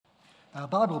Our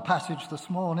Bible passage this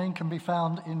morning can be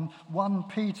found in 1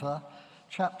 Peter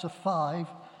chapter 5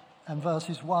 and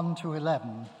verses 1 to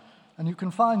 11. And you can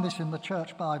find this in the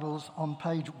church Bibles on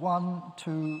page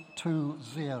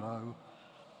 1220.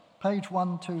 Page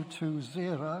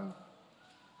 1220,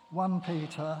 1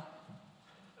 Peter,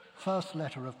 first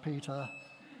letter of Peter,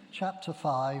 chapter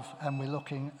 5, and we're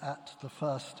looking at the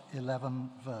first 11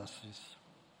 verses.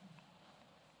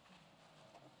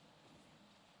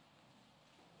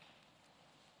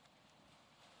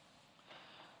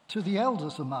 To the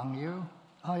elders among you,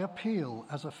 I appeal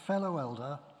as a fellow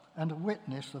elder and a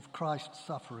witness of Christ's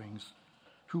sufferings,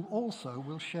 who also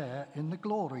will share in the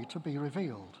glory to be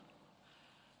revealed.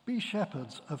 Be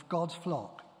shepherds of God's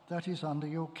flock that is under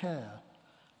your care,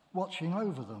 watching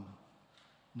over them,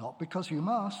 not because you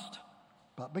must,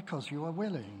 but because you are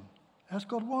willing, as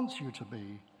God wants you to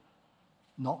be,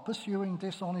 not pursuing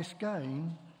dishonest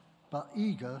gain, but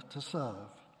eager to serve,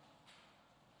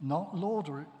 not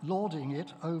lording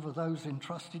it over those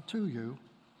entrusted to you,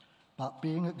 but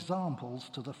being examples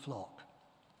to the flock.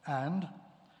 And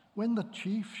when the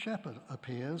chief shepherd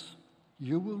appears,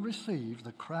 you will receive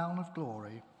the crown of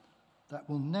glory that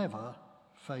will never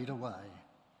fade away.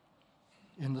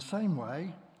 In the same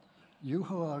way, you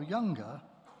who are younger,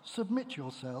 submit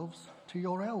yourselves to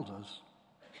your elders.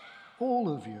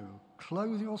 All of you,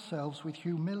 clothe yourselves with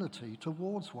humility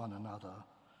towards one another,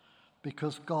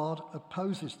 because God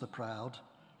opposes the proud,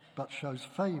 but shows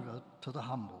favor to the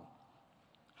humble.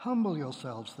 Humble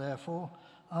yourselves, therefore,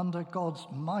 under God's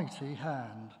mighty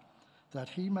hand, that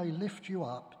he may lift you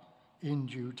up in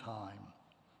due time.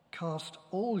 Cast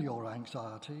all your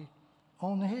anxiety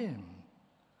on him,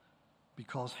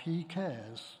 because he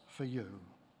cares for you.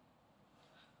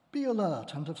 Be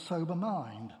alert and of sober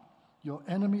mind. Your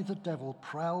enemy, the devil,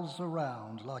 prowls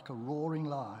around like a roaring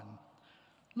lion,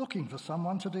 looking for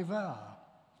someone to devour.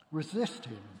 Resist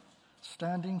him,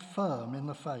 standing firm in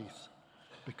the faith,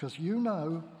 because you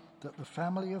know that the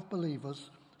family of believers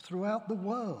throughout the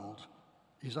world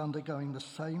is undergoing the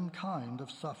same kind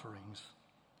of sufferings.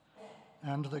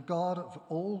 And the God of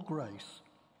all grace,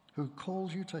 who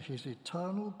calls you to his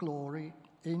eternal glory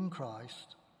in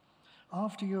Christ,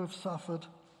 after you have suffered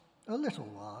a little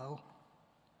while,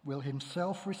 will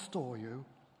himself restore you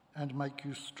and make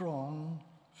you strong,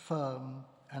 firm,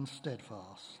 and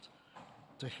steadfast.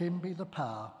 To him be the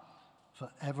power for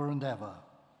ever and ever.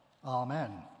 Amen.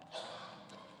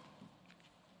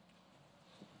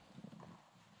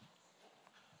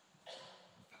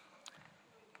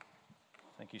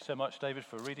 Thank you so much, David,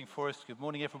 for reading for us. Good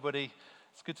morning, everybody.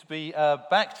 It's good to be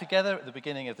back together at the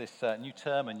beginning of this new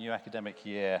term and new academic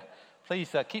year.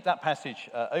 Please keep that passage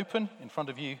open in front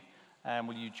of you, and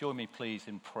will you join me, please,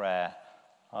 in prayer,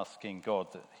 asking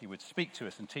God that he would speak to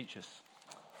us and teach us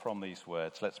from these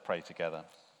words. Let's pray together.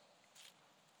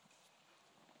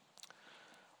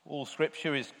 All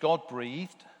Scripture is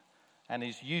God-breathed and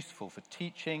is useful for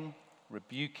teaching,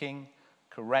 rebuking,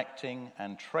 correcting,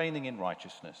 and training in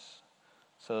righteousness,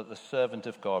 so that the servant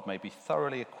of God may be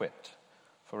thoroughly equipped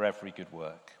for every good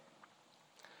work.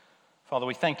 Father,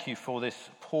 we thank you for this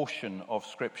portion of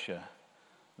Scripture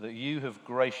that you have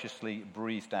graciously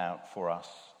breathed out for us.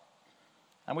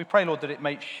 And we pray, Lord, that it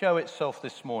may show itself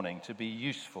this morning to be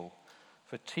useful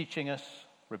for teaching us,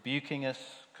 rebuking us,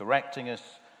 correcting us,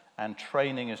 and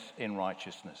training us in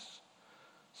righteousness,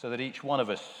 so that each one of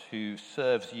us who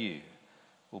serves you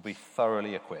will be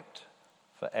thoroughly equipped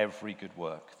for every good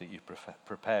work that you've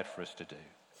prepared for us to do.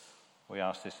 We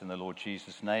ask this in the Lord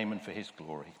Jesus' name and for his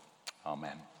glory.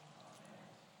 Amen.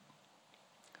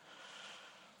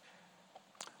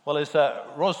 Well, as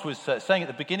Ros was saying at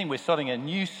the beginning, we're starting a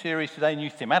new series today, a new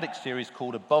thematic series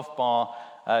called Above Bar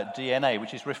DNA,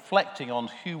 which is reflecting on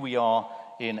who we are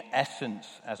in essence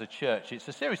as a church. It's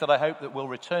a series that I hope that we'll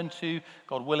return to,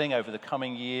 God willing, over the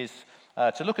coming years,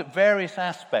 to look at various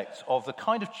aspects of the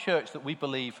kind of church that we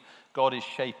believe God is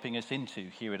shaping us into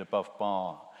here at Above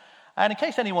Bar. And in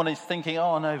case anyone is thinking,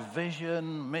 oh no,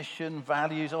 vision, mission,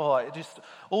 values, it just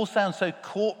all sounds so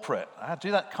corporate. I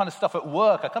do that kind of stuff at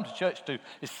work. I come to church to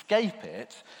escape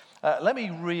it. Let me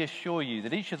reassure you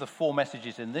that each of the 4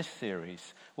 messages in this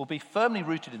series will be firmly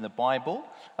rooted in the Bible.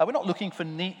 We're not looking for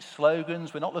neat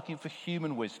slogans. We're not looking for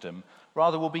human wisdom.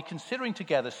 Rather, we'll be considering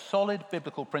together solid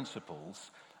biblical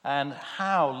principles and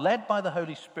how, led by the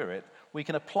Holy Spirit, we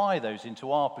can apply those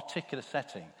into our particular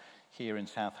setting here in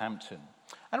Southampton.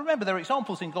 And remember, there are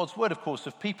examples in God's Word, of course,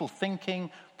 of people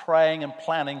thinking, praying and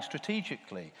planning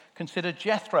strategically. Consider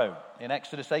Jethro in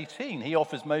Exodus 18. He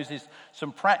offers Moses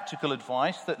some practical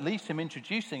advice that leads him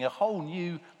introducing a whole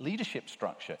new leadership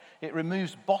structure. It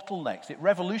removes bottlenecks. It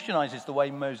revolutionizes the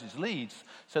way Moses leads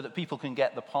so that people can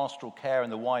get the pastoral care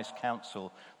and the wise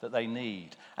counsel that they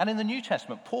need. And in the New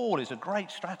Testament, Paul is a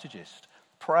great strategist,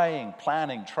 praying,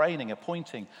 planning, training,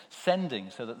 appointing, sending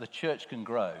so that the church can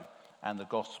grow and the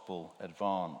gospel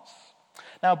advance.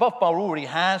 Now, Above Bar already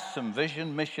has some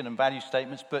vision, mission, and value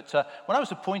statements, but when I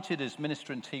was appointed as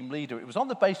minister and team leader, it was on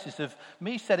the basis of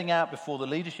me setting out before the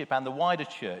leadership and the wider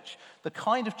church the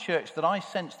kind of church that I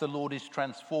sense the Lord is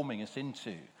transforming us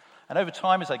into. And over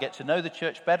time, as I get to know the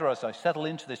church better, as I settle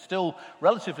into this still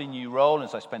relatively new role, and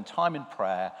as I spend time in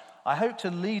prayer, I hope to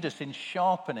lead us in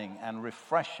sharpening and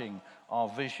refreshing our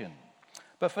vision.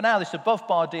 But for now, this Above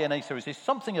Bar DNA series is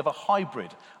something of a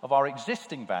hybrid of our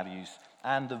existing values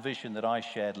and the vision that I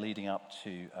shared leading up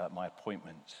to my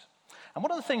appointment. And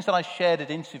one of the things that I shared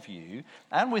at interview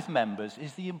and with members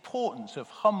is the importance of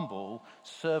humble,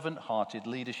 servant-hearted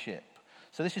leadership.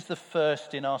 So this is the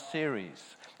first in our series.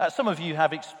 Some of you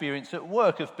have experience at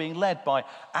work of being led by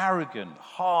arrogant,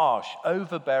 harsh,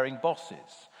 overbearing bosses.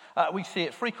 We see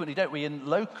it frequently, don't we, in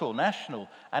local, national,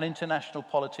 and international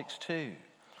politics too.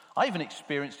 I even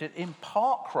experienced it in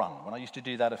parkrun when I used to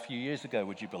do that a few years ago,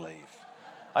 would you believe?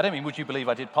 I don't mean would you believe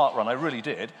I did parkrun, I really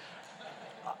did.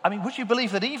 I mean, would you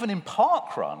believe that even in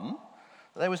parkrun,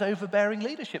 there was overbearing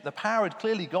leadership? The power had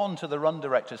clearly gone to the run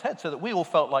director's head so that we all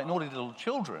felt like naughty little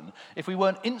children if we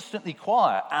weren't instantly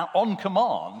quiet on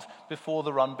command before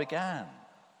the run began.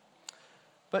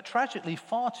 But tragically,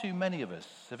 far too many of us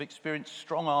have experienced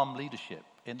strong-arm leadership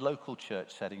in local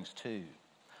church settings too.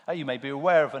 You may be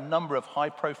aware of a number of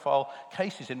high-profile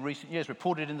cases in recent years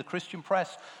reported in the Christian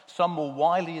press, some more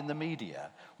widely in the media.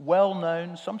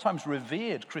 Well-known, sometimes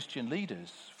revered Christian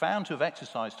leaders found to have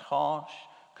exercised harsh,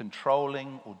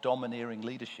 controlling, or domineering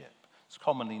leadership. It's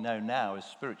commonly known now as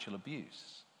spiritual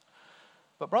abuse.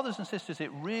 But brothers and sisters,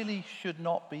 it really should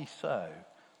not be so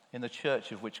in the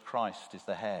church of which Christ is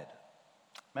the head.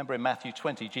 Remember in Matthew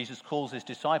 20, Jesus calls his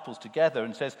disciples together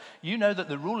and says, "You know that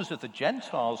the rulers of the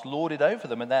Gentiles lord it over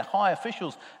them, and their high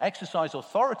officials exercise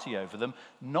authority over them.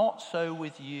 Not so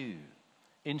with you.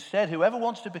 Instead, whoever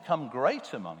wants to become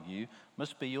great among you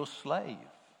must be your slave,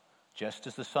 just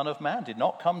as the Son of Man did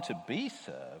not come to be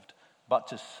served, but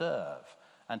to serve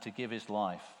and to give his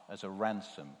life as a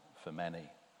ransom for many."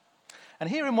 And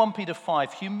here in 1 Peter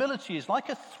 5, humility is like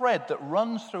a thread that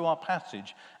runs through our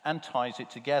passage and ties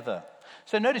it together.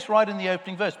 So notice right in the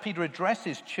opening verse, Peter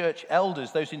addresses church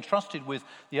elders, those entrusted with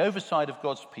the oversight of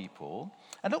God's people.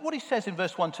 And look what he says in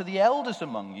verse 1, "To the elders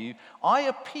among you, I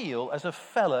appeal as a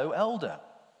fellow elder."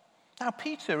 Now,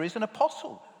 Peter is an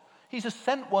apostle. He's a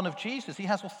sent one of Jesus. He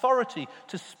has authority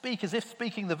to speak as if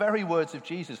speaking the very words of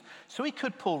Jesus. So he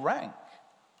could pull rank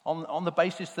on the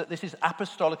basis that this is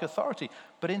apostolic authority.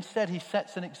 But instead, he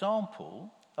sets an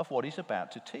example of what he's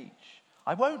about to teach.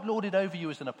 "I won't lord it over you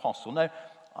as an apostle. No,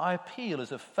 I appeal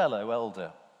as a fellow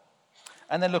elder."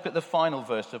 And then look at the final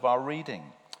verse of our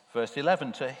reading. Verse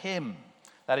 11, "To him,"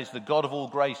 that is the God of all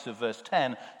grace of verse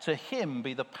 10, "to him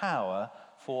be the power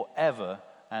forever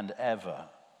and ever.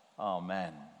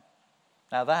 Amen."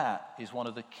 Now that is one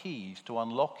of the keys to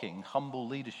unlocking humble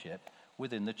leadership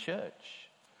within the church.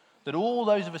 That all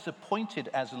those of us appointed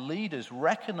as leaders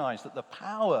recognize that the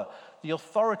power, the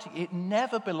authority, it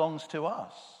never belongs to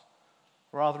us.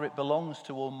 Rather, it belongs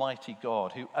to Almighty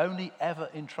God, who only ever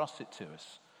entrusts it to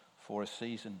us for a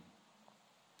season.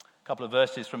 A couple of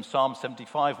verses from Psalm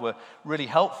 75 were really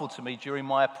helpful to me during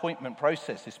my appointment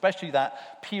process, especially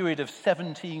that period of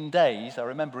 17 days, I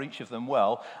remember each of them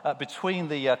well, between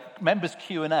the members'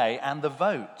 Q&A and the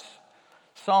vote.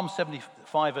 Psalm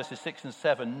 75 verses 6 and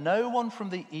 7, "No one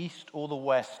from the east or the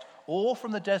west or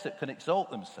from the desert can exalt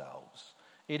themselves.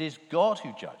 It is God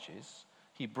who judges.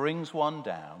 He brings one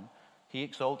down. He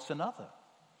exalts another."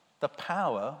 The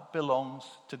power belongs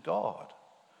to God.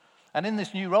 And in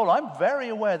this new role, I'm very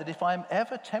aware that if I'm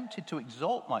ever tempted to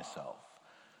exalt myself,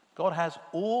 God has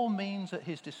all means at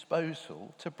his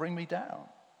disposal to bring me down.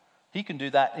 He can do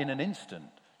that in an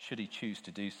instant, should he choose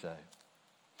to do so.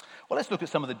 Well, let's look at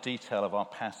some of the detail of our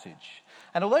passage.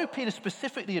 And although Peter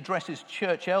specifically addresses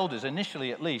church elders,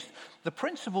 initially at least, the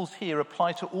principles here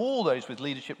apply to all those with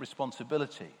leadership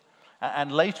responsibility.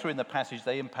 And later in the passage,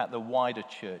 they impact the wider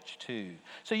church too.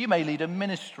 So you may lead a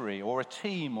ministry or a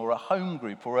team or a home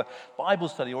group or a Bible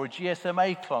study or a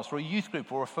GSMA class or a youth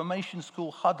group or a formation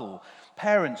school huddle.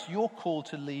 Parents, you're called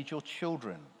to lead your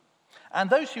children. And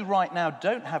those who right now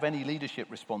don't have any leadership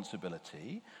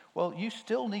responsibility, well, you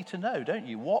still need to know, don't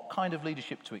you, what kind of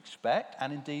leadership to expect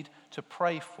and indeed to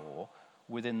pray for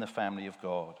within the family of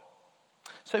God.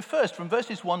 So first, from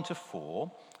verses 1 to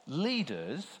 4,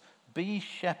 leaders, be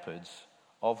shepherds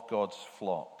of God's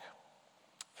flock.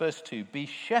 Verse 2, be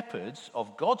shepherds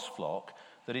of God's flock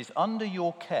that is under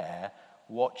your care,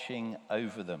 watching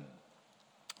over them.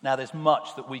 Now, there's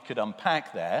much that we could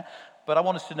unpack there, but I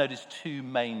want us to notice two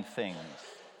main things.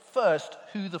 First,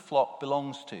 who the flock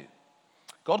belongs to.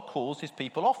 God calls his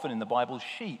people often in the Bible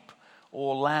sheep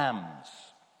or lambs.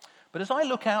 But as I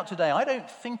look out today, I don't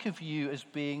think of you as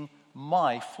being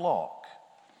my flock.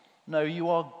 No, you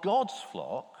are God's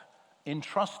flock,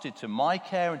 entrusted to my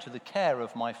care and to the care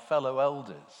of my fellow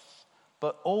elders,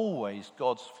 but always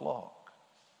God's flock.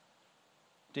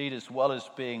 Indeed, as well as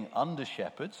being under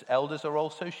shepherds, elders are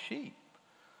also sheep.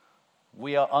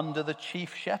 We are under the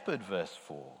chief shepherd, verse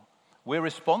 4. We're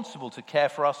responsible to care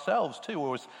for ourselves too,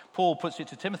 or as Paul puts it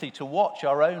to Timothy, to watch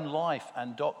our own life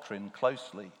and doctrine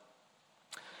closely.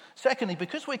 Secondly,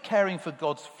 because we're caring for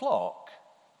God's flock,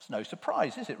 it's no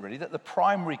surprise, is it really, that the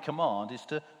primary command is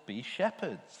to be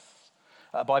shepherds.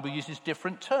 The Bible uses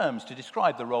different terms to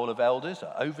describe the role of elders: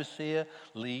 overseer,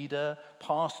 leader,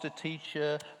 pastor,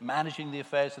 teacher, managing the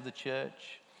affairs of the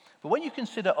church. But when you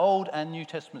consider Old and New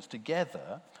Testaments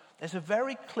together, there's a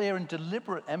very clear and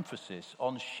deliberate emphasis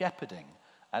on shepherding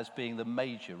as being the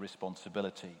major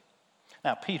responsibility.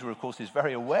 Now, Peter, of course, is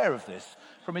very aware of this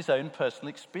from his own personal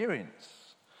experience.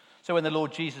 So when the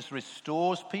Lord Jesus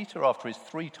restores Peter after his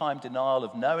 3-time denial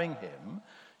of knowing him,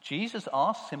 Jesus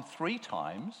asks him 3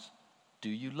 times, "Do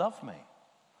you love me?"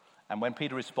 And when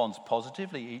Peter responds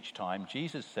positively each time,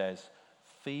 Jesus says,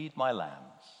 "Feed my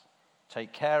lambs,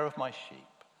 take care of my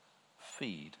sheep,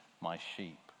 feed my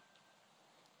sheep."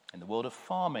 In the world of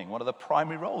farming, one of the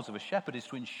primary roles of a shepherd is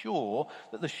to ensure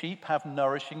that the sheep have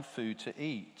nourishing food to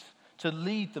eat, to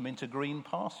lead them into green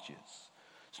pastures.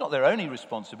 It's not their only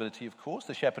responsibility, of course.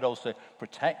 The shepherd also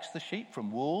protects the sheep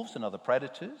from wolves and other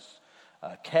predators,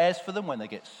 cares for them when they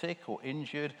get sick or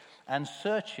injured, and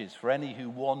searches for any who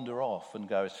wander off and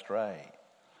go astray.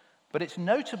 But it's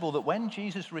notable that when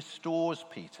Jesus restores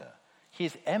Peter,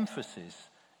 his emphasis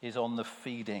is on the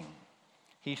feeding.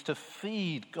 He's to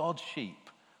feed God's sheep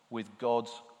with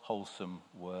God's wholesome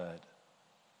word.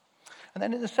 And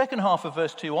then in the second half of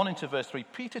verse 2 on into verse 3,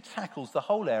 Peter tackles the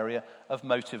whole area of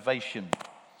motivation.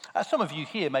 Some of you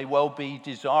here may well be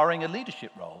desiring a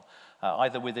leadership role,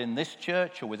 either within this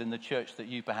church or within the church that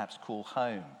you perhaps call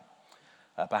home.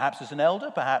 Perhaps as an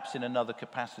elder, perhaps in another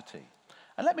capacity.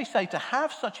 And let me say, to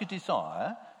have such a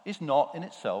desire is not in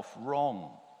itself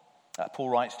wrong. Paul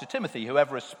writes to Timothy,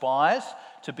 whoever aspires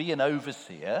to be an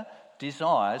overseer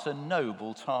desires a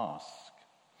noble task.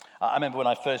 I remember when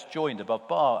I first joined Above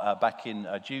Bar back in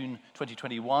June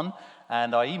 2021,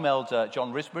 and I emailed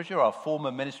John Risbridger, our former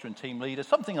minister and team leader,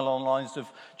 something along the lines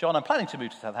of, "John, I'm planning to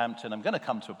move to Southampton. I'm going to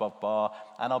come to Above Bar,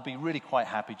 and I'll be really quite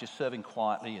happy just serving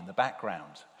quietly in the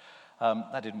background."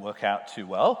 That didn't work out too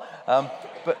well.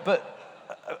 But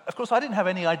of course, I didn't have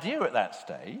any idea at that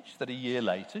stage that a year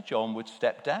later John would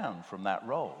step down from that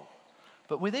role.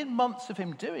 But within months of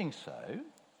him doing so,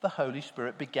 the Holy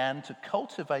Spirit began to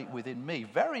cultivate within me,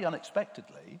 very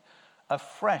unexpectedly, a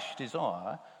fresh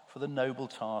desire for the noble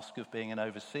task of being an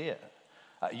overseer.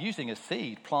 Using a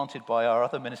seed planted by our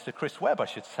other minister, Chris Webb, I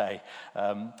should say,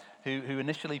 who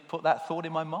initially put that thought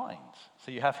in my mind. So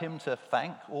you have him to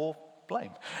thank or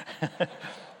blame.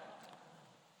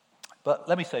 But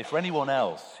let me say, for anyone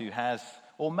else who has,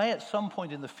 or may at some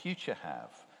point in the future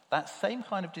have, that same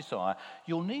kind of desire,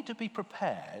 you'll need to be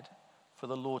prepared for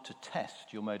the Lord to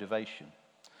test your motivation.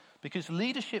 Because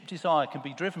leadership desire can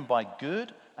be driven by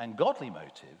good and godly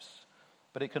motives,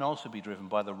 but it can also be driven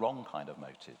by the wrong kind of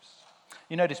motives.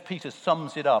 You notice Peter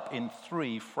sums it up in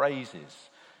 3 phrases.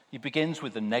 He begins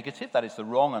with the negative, that is the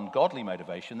wrong, ungodly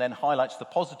motivation, then highlights the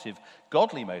positive,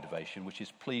 godly motivation, which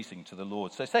is pleasing to the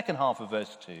Lord. So second half of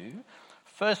verse 2,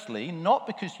 firstly, not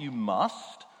because you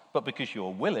must, but because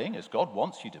you're willing, as God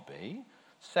wants you to be.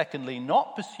 Secondly,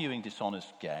 not pursuing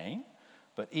dishonest gain,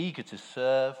 but eager to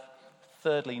serve.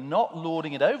 Thirdly, not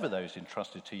lording it over those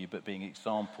entrusted to you, but being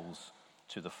examples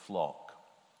to the flock.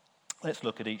 Let's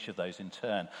look at each of those in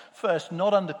turn. First,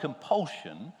 not under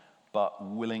compulsion, but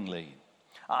willingly.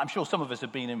 I'm sure some of us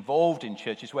have been involved in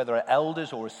churches where there are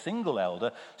elders or a single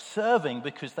elder serving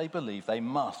because they believe they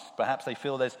must. Perhaps they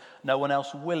feel there's no one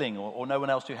else willing or no one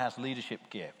else who has leadership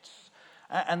gifts.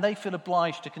 And they feel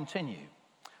obliged to continue,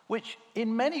 which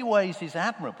in many ways is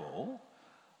admirable,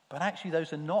 but actually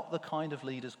those are not the kind of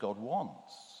leaders God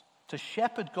wants. To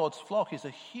shepherd God's flock is a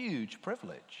huge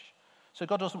privilege. So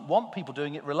God doesn't want people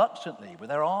doing it reluctantly, with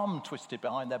their arm twisted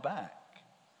behind their back.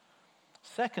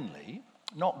 Secondly,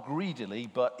 not greedily,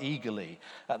 but eagerly.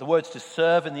 The words to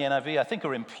serve in the NIV, I think,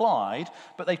 are implied,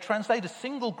 but they translate a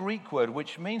single Greek word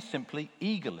which means simply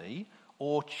eagerly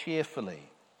or cheerfully.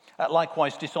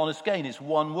 Likewise, dishonest gain is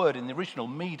one word in the original,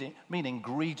 meaning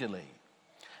greedily.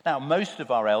 Now, most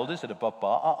of our elders at Above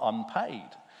Bar are unpaid,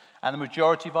 and the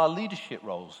majority of our leadership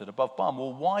roles at Above Bar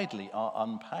more widely are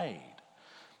unpaid.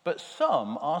 But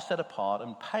some are set apart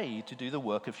and paid to do the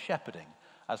work of shepherding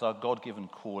as our God-given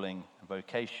calling and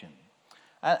vocation.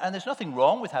 And there's nothing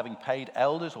wrong with having paid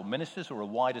elders or ministers or a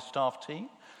wider staff team.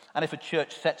 And if a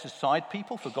church sets aside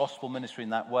people for gospel ministry in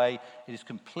that way, it is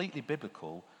completely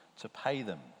biblical to pay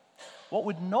them. What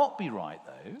would not be right,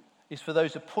 though, is for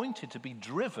those appointed to be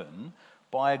driven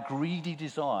by a greedy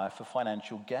desire for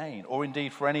financial gain, or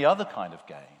indeed for any other kind of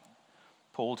gain.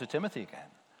 Paul to Timothy again.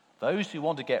 Those who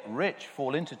want to get rich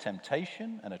fall into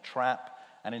temptation and a trap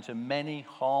and into many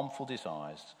harmful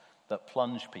desires that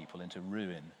plunge people into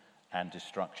ruin and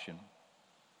destruction.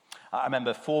 I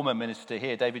remember former minister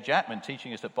here, David Jackman,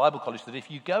 teaching us at Bible College that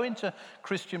if you go into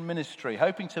Christian ministry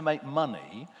hoping to make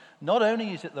money, not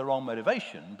only is it the wrong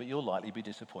motivation, but you'll likely be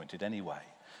disappointed anyway,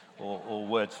 or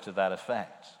words to that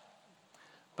effect.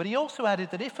 But he also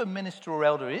added that if a minister or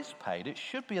elder is paid, it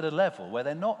should be at a level where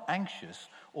they're not anxious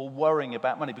or worrying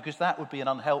about money, because that would be an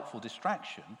unhelpful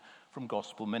distraction from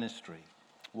gospel ministry.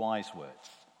 Wise words.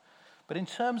 But in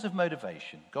terms of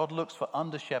motivation, God looks for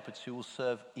under-shepherds who will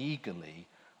serve eagerly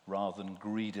rather than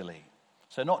greedily.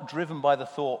 So not driven by the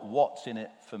thought, what's in it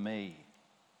for me?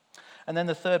 And then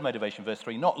the third motivation, verse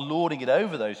 3, not lording it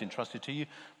over those entrusted to you,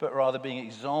 but rather being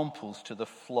examples to the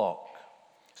flock.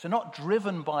 So not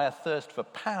driven by a thirst for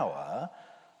power,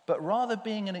 but rather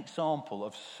being an example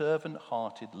of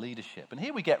servant-hearted leadership. And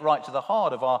here we get right to the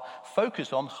heart of our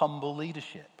focus on humble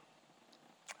leadership.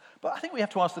 But I think we have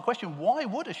to ask the question, why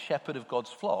would a shepherd of God's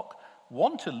flock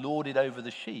want to lord it over the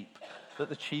sheep that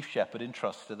the chief shepherd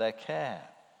entrusts to their care?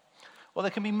 Well,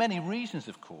 there can be many reasons,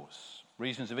 of course.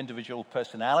 Reasons of individual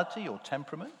personality or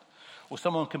temperament. Or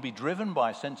someone can be driven by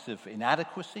a sense of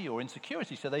inadequacy or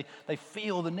insecurity, so they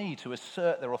feel the need to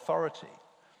assert their authority.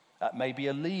 Maybe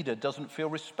a leader doesn't feel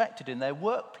respected in their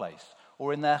workplace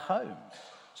or in their home.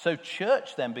 So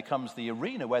church then becomes the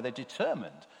arena where they're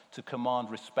determined to command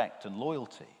respect and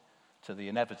loyalty to the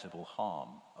inevitable harm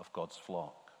of God's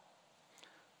flock.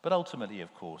 But ultimately,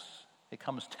 of course, it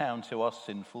comes down to our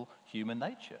sinful human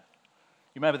nature.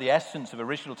 You remember the essence of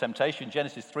original temptation,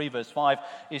 Genesis 3 verse 5,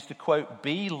 is to, quote,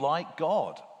 be like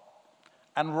God.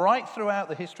 And right throughout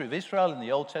the history of Israel in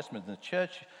the Old Testament and the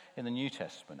church in the New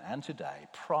Testament and today,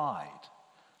 pride,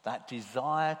 that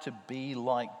desire to be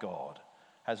like God,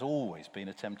 has always been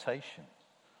a temptation.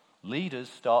 Leaders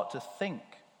start to think,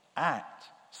 act,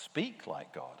 speak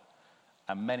like God,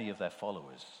 and many of their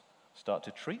followers start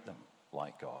to treat them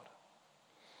like God.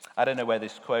 I don't know where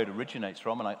this quote originates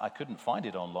from, and I couldn't find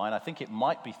it online. I think it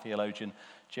might be theologian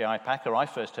J.I. Packer. I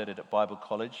first heard it at Bible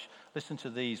College. Listen to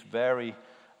these very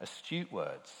astute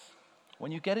words.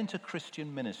 When you get into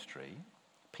Christian ministry,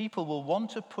 people will want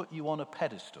to put you on a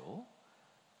pedestal,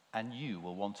 and you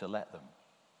will want to let them.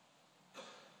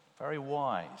 Very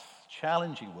wise,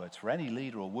 challenging words for any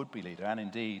leader or would-be leader, and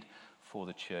indeed for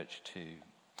the church too.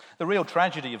 The real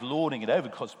tragedy of lording it over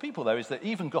God's people, though, is that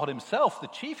even God himself, the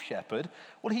chief shepherd,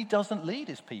 well, he doesn't lead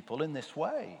his people in this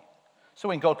way. So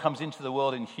when God comes into the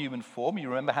world in human form, you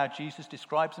remember how Jesus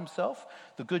describes himself?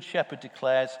 The good shepherd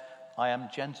declares, I am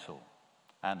gentle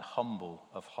and humble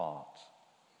of heart.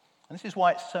 And this is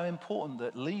why it's so important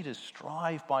that leaders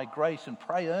strive by grace and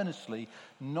pray earnestly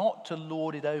not to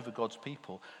lord it over God's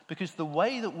people, because the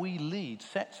way that we lead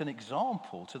sets an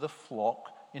example to the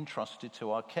flock entrusted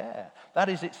to our care. That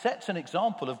is, it sets an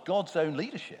example of God's own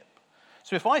leadership.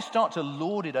 So if I start to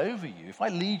lord it over you, if I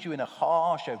lead you in a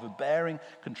harsh, overbearing,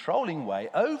 controlling way,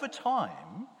 over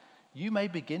time, you may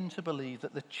begin to believe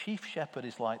that the chief shepherd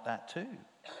is like that too.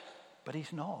 But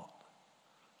he's not.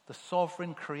 The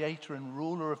sovereign creator and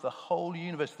ruler of the whole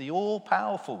universe, the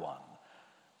all-powerful one,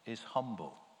 is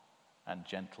humble and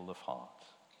gentle of heart,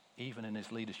 even in his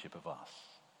leadership of us.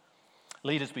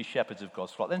 Leaders be shepherds of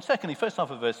God's flock. Then secondly, first half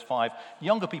of verse 5,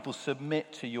 younger people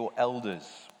submit to your elders.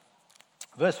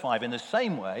 Verse 5, in the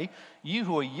same way, you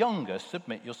who are younger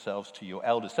submit yourselves to your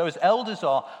elders. So as elders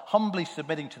are humbly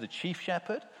submitting to the chief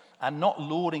shepherd and not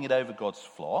lording it over God's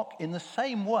flock, in the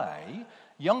same way,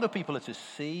 younger people are to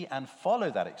see and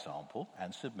follow that example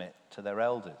and submit to their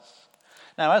elders.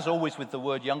 Now, as always with the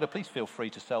word younger, please feel free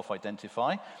to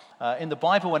self-identify. In the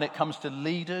Bible, when it comes to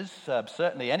leaders,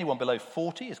 certainly anyone below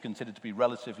 40 is considered to be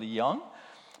relatively young.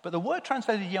 But the word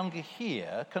translated younger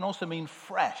here can also mean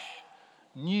fresh,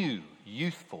 new,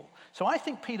 youthful. So I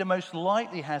think Peter most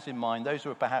likely has in mind those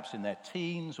who are perhaps in their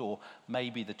teens or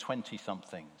maybe the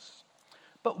 20-somethings.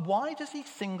 But why does he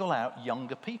single out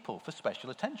younger people for special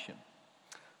attention?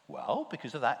 Well,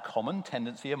 because of that common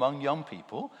tendency among young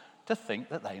people to think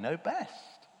that they know best.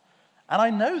 And I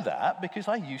know that because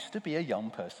I used to be a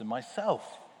young person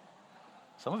myself.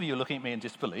 Some of you are looking at me in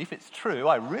disbelief. It's true,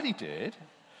 I really did.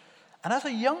 And as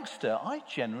a youngster, I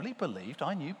generally believed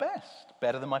I knew best.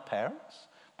 Better than my parents,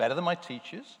 better than my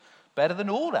teachers, better than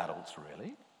all adults,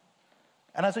 really.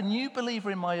 And as a new believer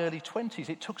in my early 20s,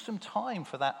 it took some time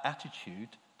for that attitude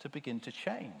to begin to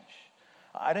change.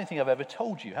 I don't think I've ever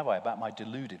told you, have I, about my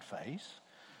deluded phase?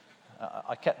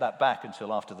 I kept that back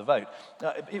until after the vote.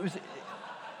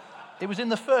 It was in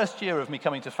the first year of me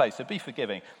coming to faith, so be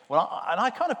forgiving. And I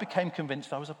kind of became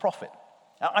convinced I was a prophet.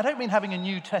 I don't mean having a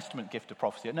New Testament gift of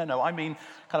prophecy. No, I mean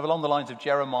kind of along the lines of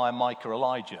Jeremiah, Micah,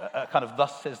 Elijah, a kind of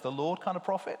thus says the Lord kind of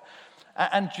prophet.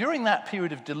 And during that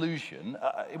period of delusion,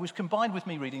 it was combined with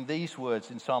me reading these words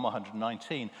in Psalm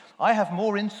 119. I have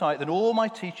more insight than all my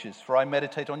teachers, for I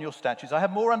meditate on your statutes. I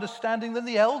have more understanding than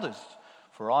the elders,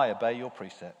 for I obey your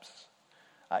precepts.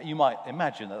 You might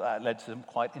imagine that led to some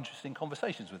quite interesting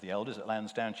conversations with the elders at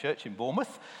Lansdowne Church in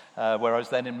Bournemouth, where I was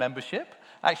then in membership.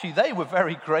 Actually, they were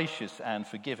very gracious and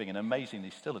forgiving and amazingly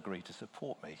still agreed to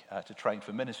support me to train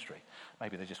for ministry.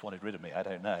 Maybe they just wanted rid of me, I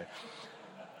don't know.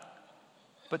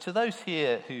 But to those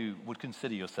here who would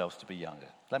consider yourselves to be younger,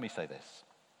 let me say this.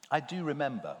 I do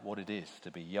remember what it is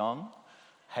to be young,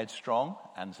 headstrong,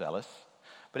 and zealous.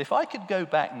 But if I could go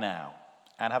back now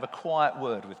and have a quiet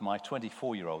word with my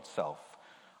 24-year-old self,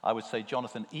 I would say,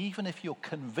 Jonathan, even if you're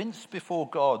convinced before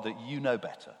God that you know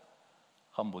better,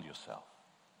 humble yourself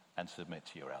and submit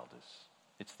to your elders.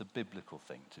 It's the biblical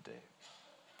thing to do.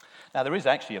 Now, there is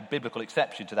actually a biblical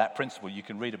exception to that principle. You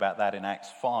can read about that in Acts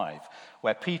 5,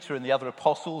 where Peter and the other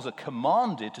apostles are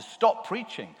commanded to stop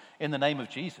preaching in the name of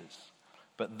Jesus.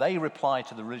 But they reply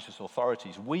to the religious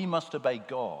authorities, we must obey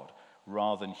God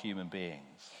rather than human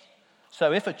beings.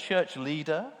 So if a church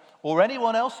leader or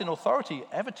anyone else in authority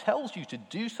ever tells you to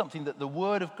do something that the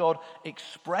Word of God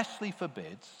expressly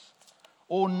forbids,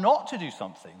 or not to do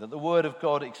something that the Word of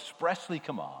God expressly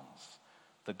commands,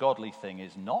 the godly thing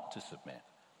is not to submit,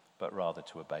 but rather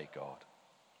to obey God.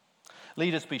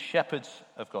 Leaders, be shepherds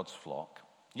of God's flock.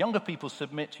 Younger people,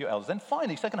 submit to your elders. Then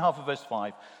finally, second half of verse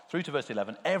 5 through to verse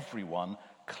 11, everyone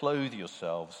clothe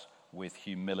yourselves with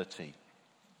humility.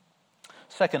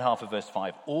 Second half of verse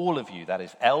 5, all of you, that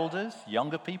is elders,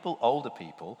 younger people, older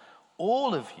people,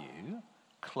 all of you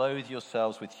clothe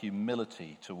yourselves with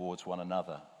humility towards one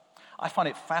another. I find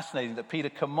it fascinating that Peter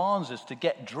commands us to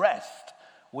get dressed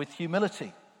with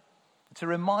humility. It's a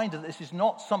reminder that this is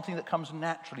not something that comes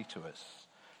naturally to us,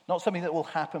 not something that will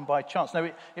happen by chance. No,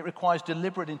 it requires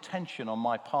deliberate intention on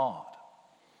my part.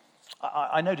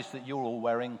 I noticed that you're all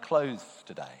wearing clothes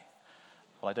today.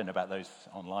 Well, I don't know about those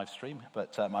on live stream,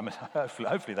 but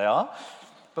hopefully they are.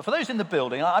 But for those in the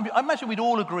building, I imagine we'd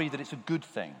all agree that it's a good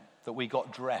thing that we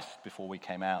got dressed before we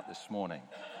came out this morning.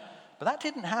 But that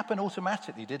didn't happen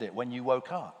automatically, did it, when you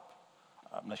woke up?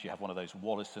 Unless you have one of those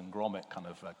Wallace and Gromit kind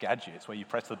of gadgets where you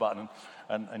press the button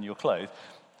and you're clothed.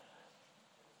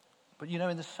 But you know,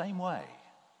 in the same way,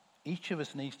 each of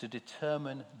us needs to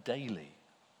determine daily,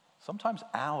 sometimes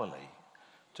hourly,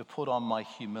 to put on my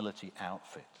humility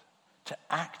outfit, to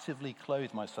actively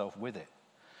clothe myself with it.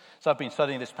 So I've been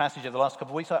studying this passage over the last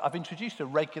couple of weeks. I've introduced a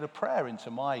regular prayer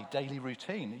into my daily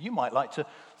routine. You might like to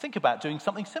think about doing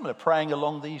something similar, praying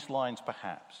along these lines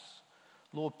perhaps.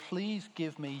 Lord, please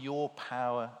give me your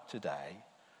power today,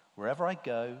 wherever I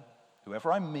go,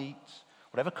 whoever I meet,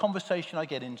 whatever conversation I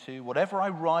get into, whatever I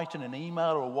write in an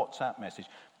email or a WhatsApp message,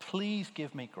 please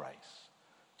give me grace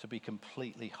to be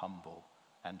completely humble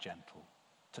and gentle,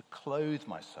 to clothe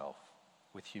myself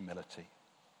with humility.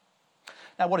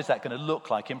 Now, what is that going to look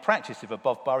like in practice if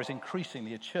Above Bar is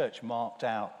increasingly a church marked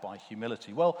out by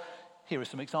humility? Well, here are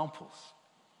some examples.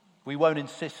 We won't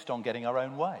insist on getting our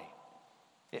own way.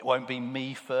 It won't be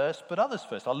me first, but others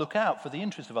first. I'll look out for the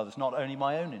interests of others, not only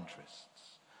my own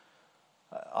interests.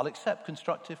 I'll accept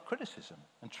constructive criticism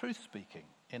and truth-speaking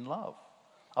in love.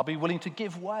 I'll be willing to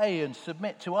give way and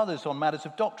submit to others on matters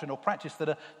of doctrine or practice that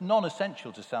are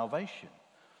non-essential to salvation.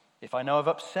 If I know I've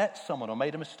upset someone or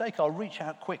made a mistake, I'll reach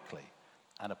out quickly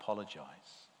and apologize.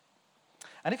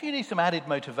 And if you need some added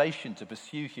motivation to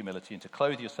pursue humility and to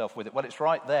clothe yourself with it, well, it's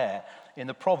right there in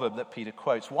the proverb that Peter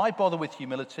quotes. Why bother with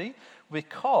humility?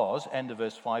 Because, end of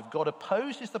verse 5, God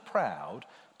opposes the proud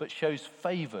but shows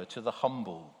favor to the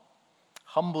humble.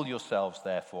 Humble yourselves,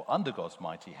 therefore, under God's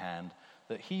mighty hand,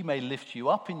 that he may lift you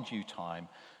up in due time.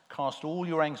 Cast all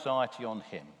your anxiety on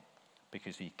him,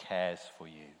 because he cares for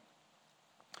you.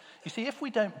 You see, if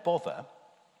we don't bother,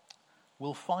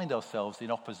 we'll find ourselves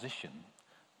in opposition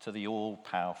to the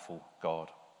all-powerful God.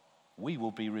 We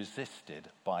will be resisted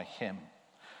by him.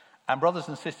 And brothers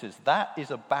and sisters, that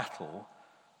is a battle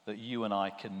that you and I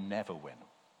can never win.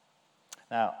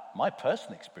 Now, my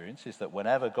personal experience is that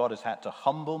whenever God has had to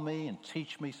humble me and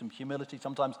teach me some humility,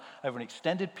 sometimes over an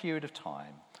extended period of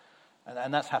time,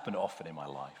 and that's happened often in my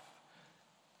life,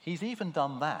 he's even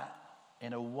done that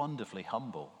in a wonderfully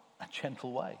humble and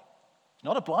gentle way. He's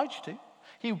not obliged to.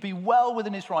 He would be well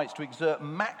within his rights to exert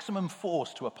maximum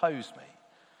force to oppose me,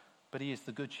 but he is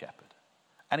the good shepherd,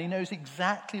 and he knows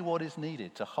exactly what is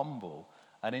needed to humble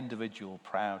an individual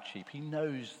proud sheep. He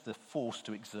knows the force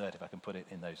to exert, if I can put it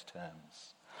in those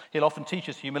terms. He'll often teach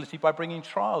us humility by bringing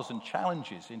trials and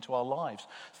challenges into our lives,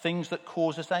 things that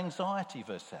cause us anxiety,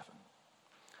 verse 7.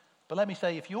 But let me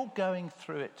say, if you're going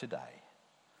through it today,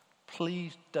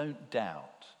 please don't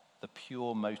doubt the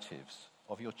pure motives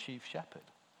of your chief shepherd,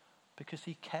 because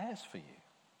he cares for you.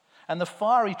 And the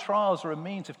fiery trials are a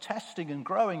means of testing and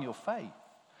growing your faith.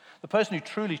 The person who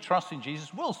truly trusts in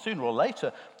Jesus will sooner or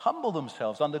later humble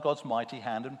themselves under God's mighty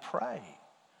hand and pray.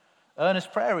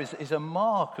 Earnest prayer is a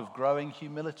mark of growing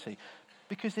humility,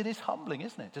 because it is humbling,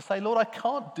 isn't it? To say, Lord, I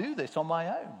can't do this on my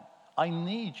own. I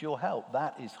need your help.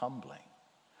 That is humbling.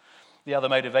 The other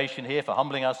motivation here for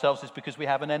humbling ourselves is because we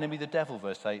have an enemy, the devil,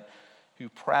 verse 8, who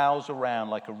prowls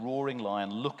around like a roaring lion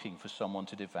looking for someone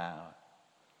to devour.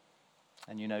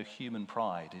 And you know, human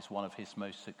pride is one of his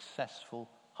most successful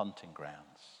hunting grounds.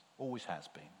 Always has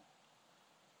been.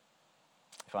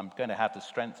 If I'm going to have the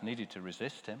strength needed to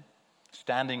resist him,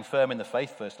 standing firm in the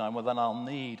faith, verse 9, well, then I'll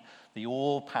need the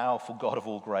all-powerful God of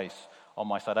all grace on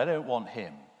my side. I don't want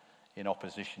him in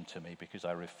opposition to me because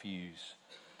I refuse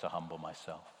to humble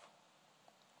myself.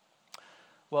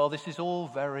 Well, this is all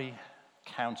very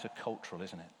countercultural,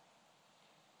 isn't it?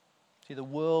 See, the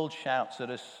world shouts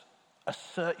at us,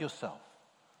 assert yourself.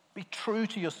 Be true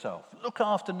to yourself. Look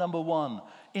after number one.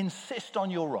 Insist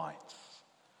on your rights.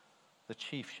 The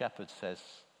chief shepherd says,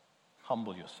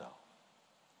 humble yourself.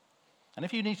 And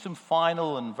if you need some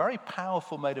final and very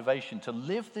powerful motivation to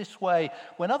live this way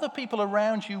when other people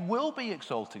around you will be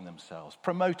exalting themselves,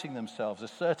 promoting themselves,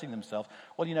 asserting themselves,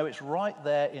 well, you know, it's right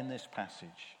there in this passage.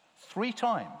 3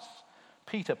 times,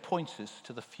 Peter points us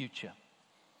to the future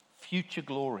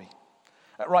glory.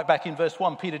 Right back in verse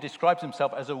 1, Peter describes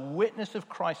himself as a witness of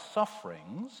Christ's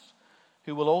sufferings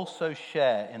who will also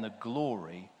share in the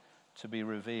glory to be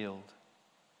revealed.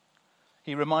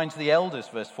 He reminds the elders,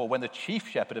 verse 4, when the chief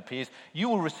shepherd appears, you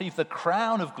will receive the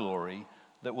crown of glory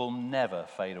that will never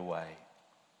fade away.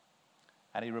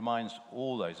 And he reminds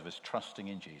all those of us trusting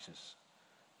in Jesus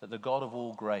that the God of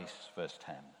all grace, verse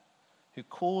 10, who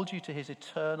called you to his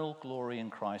eternal glory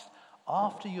in Christ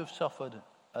after you have suffered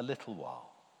a little while,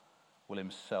 will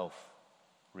himself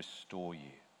restore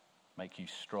you, make you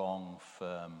strong,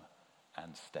 firm,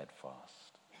 and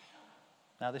steadfast.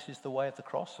 Now, this is the way of the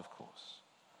cross, of course.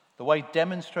 The way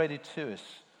demonstrated to us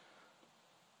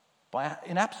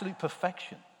in absolute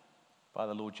perfection by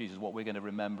the Lord Jesus, what we're going to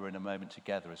remember in a moment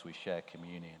together as we share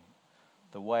communion.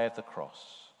 The way of the cross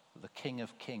that the King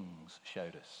of Kings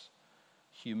showed us.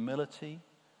 Humility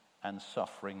and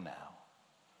suffering now.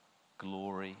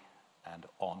 Glory and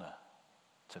honor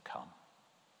to come.